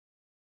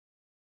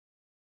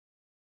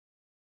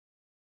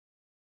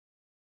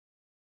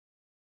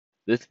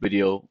This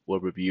video will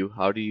review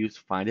how to use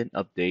find and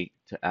update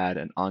to add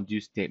an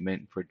undo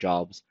statement for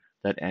jobs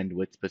that end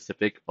with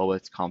specific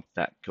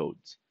OSCOMPSTAT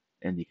codes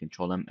in the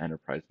Control M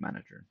Enterprise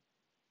Manager.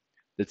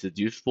 This is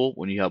useful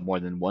when you have more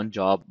than one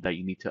job that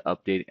you need to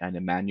update and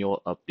a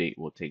manual update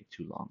will take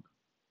too long.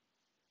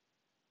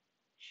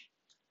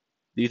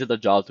 These are the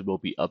jobs we will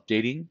be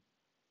updating.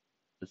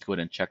 Let's go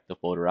ahead and check the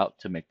folder out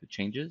to make the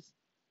changes.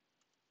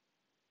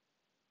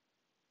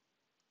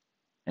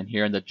 And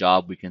here in the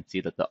job, we can see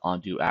that the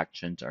undo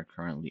actions are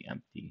currently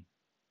empty.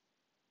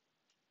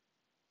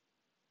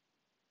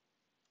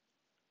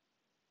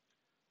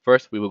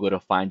 First, we will go to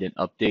Find and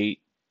Update.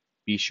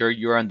 Be sure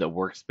you're on the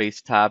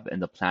Workspace tab in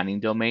the Planning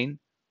domain,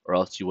 or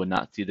else you will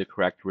not see the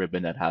correct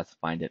ribbon that has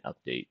Find and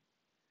Update.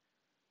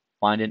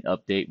 Find and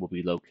Update will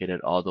be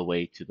located all the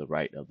way to the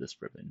right of this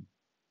ribbon.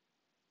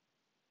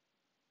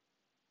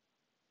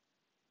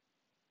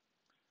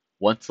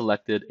 Once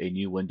selected, a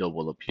new window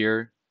will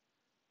appear.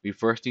 We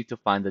first need to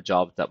find the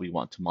jobs that we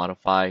want to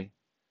modify.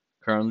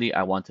 Currently,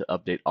 I want to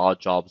update all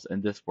jobs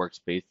in this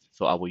workspace,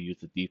 so I will use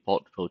the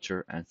default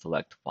filter and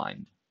select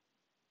Find.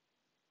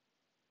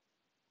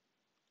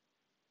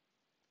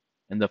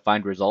 In the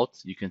Find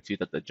results, you can see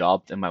that the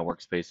jobs in my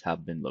workspace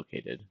have been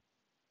located.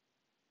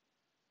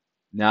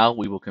 Now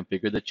we will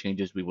configure the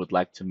changes we would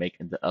like to make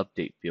in the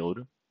Update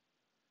field.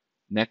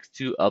 Next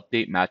to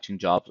Update matching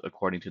jobs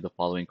according to the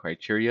following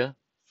criteria,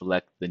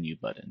 select the New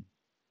button.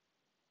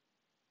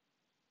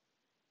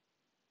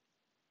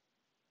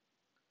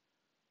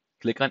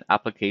 Click on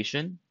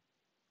Application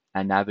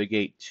and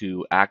navigate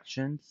to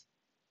Actions,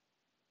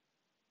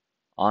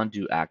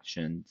 Undo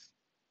Actions,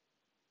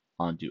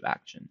 Undo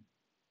Action.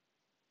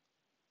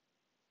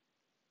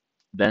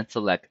 Then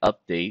select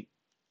Update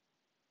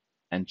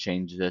and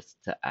change this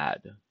to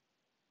Add.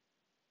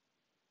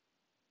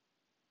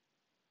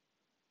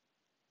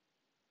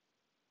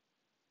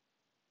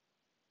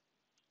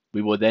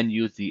 We will then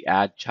use the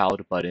Add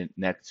Child button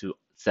next to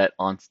Set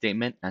On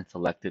statement and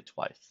select it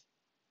twice.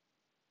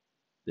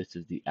 This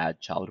is the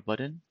Add Child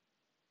button.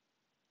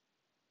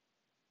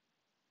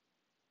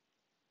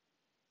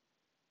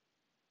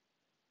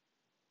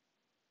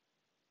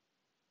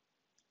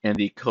 In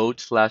the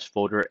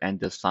code/folder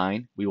and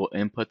assign, we will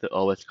input the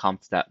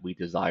OSCOMPSTAT we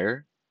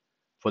desire.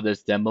 For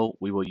this demo,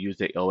 we will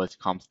use a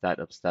OSCOMPSTAT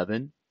of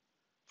 7.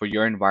 For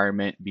your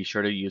environment, be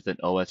sure to use an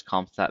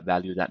OSCOMPSTAT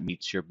value that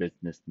meets your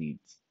business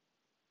needs.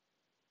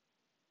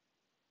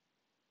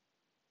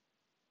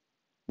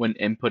 When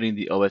inputting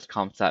the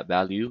OSCOMPSTAT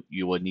value,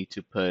 you will need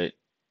to put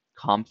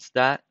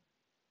COMPSTAT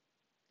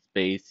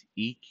space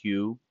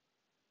EQ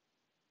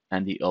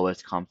and the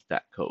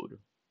OSCOMPSTAT code.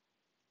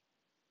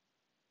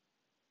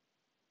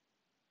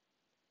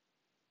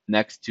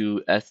 Next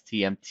to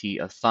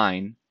STMT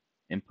assign,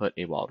 input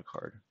a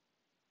wildcard.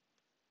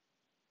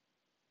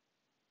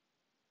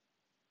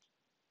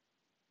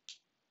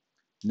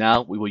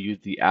 Now we will use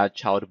the Add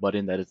Child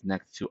button that is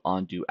next to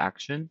Undo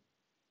Action.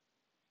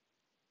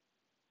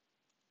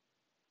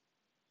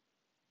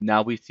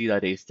 Now we see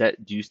that a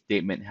set due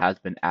statement has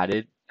been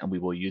added, and we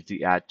will use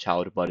the Add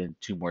Child button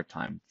 2 more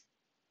times.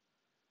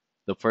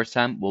 The first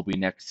time will be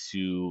next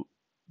to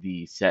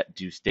the set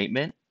due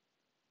statement,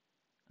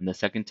 and the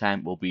second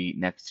time will be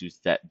next to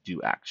set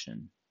due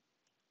action.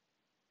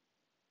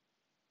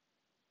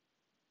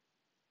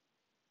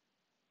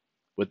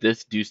 With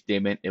this due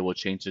statement, it will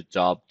change the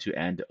job to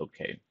end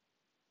OK.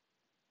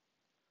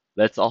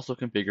 Let's also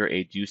configure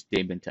a due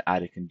statement to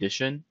add a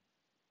condition.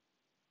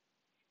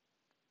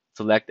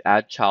 Select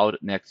Add Child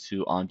next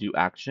to Undo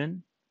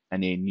Action,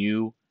 and a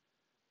new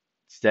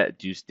set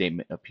due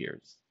statement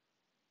appears.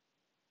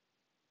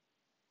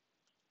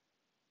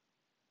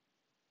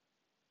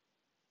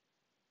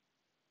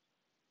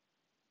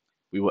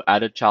 We will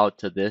add a child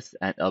to this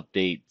and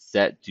update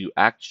set due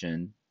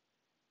action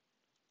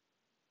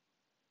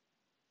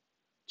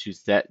to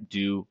set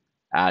due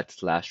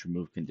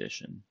add/remove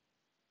condition.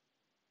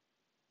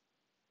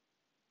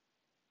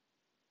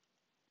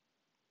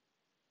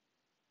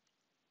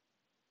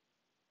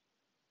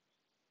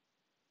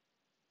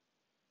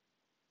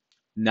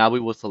 Now we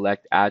will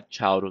select Add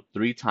Child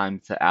 3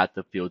 times to add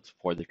the fields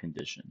for the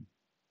condition.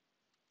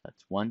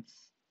 That's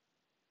once,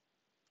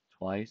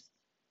 twice,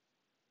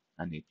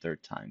 and a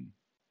third time.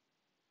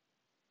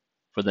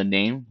 For the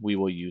name, we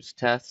will use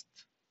test.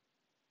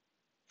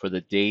 For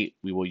the date,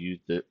 we will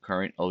use the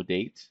current O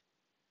date.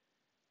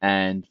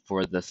 And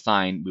for the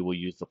sign, we will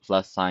use the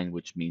plus sign,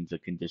 which means the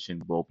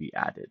condition will be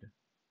added.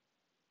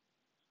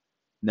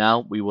 Now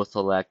we will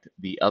select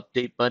the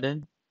Update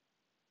button.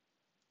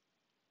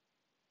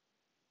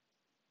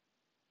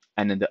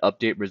 And in the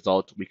update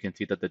result, we can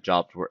see that the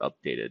jobs were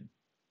updated.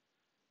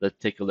 Let's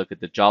take a look at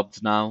the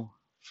jobs now.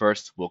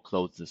 First, we'll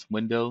close this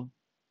window.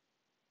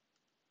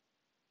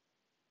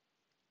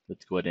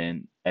 Let's go ahead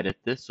and edit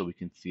this so we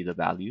can see the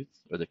values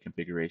or the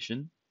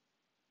configuration.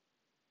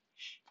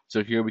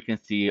 So here we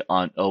can see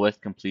on OS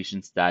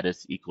completion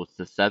status equals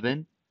to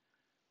 7,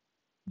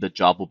 the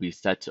job will be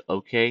set to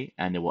OK,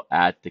 and it will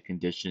add the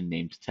condition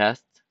named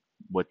test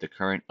with the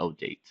current O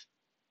date.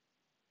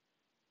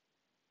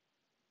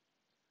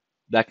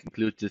 That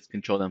concludes this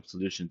Control M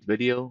Solutions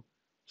video.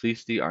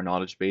 Please see our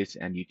knowledge base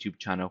and YouTube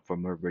channel for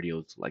more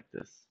videos like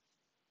this.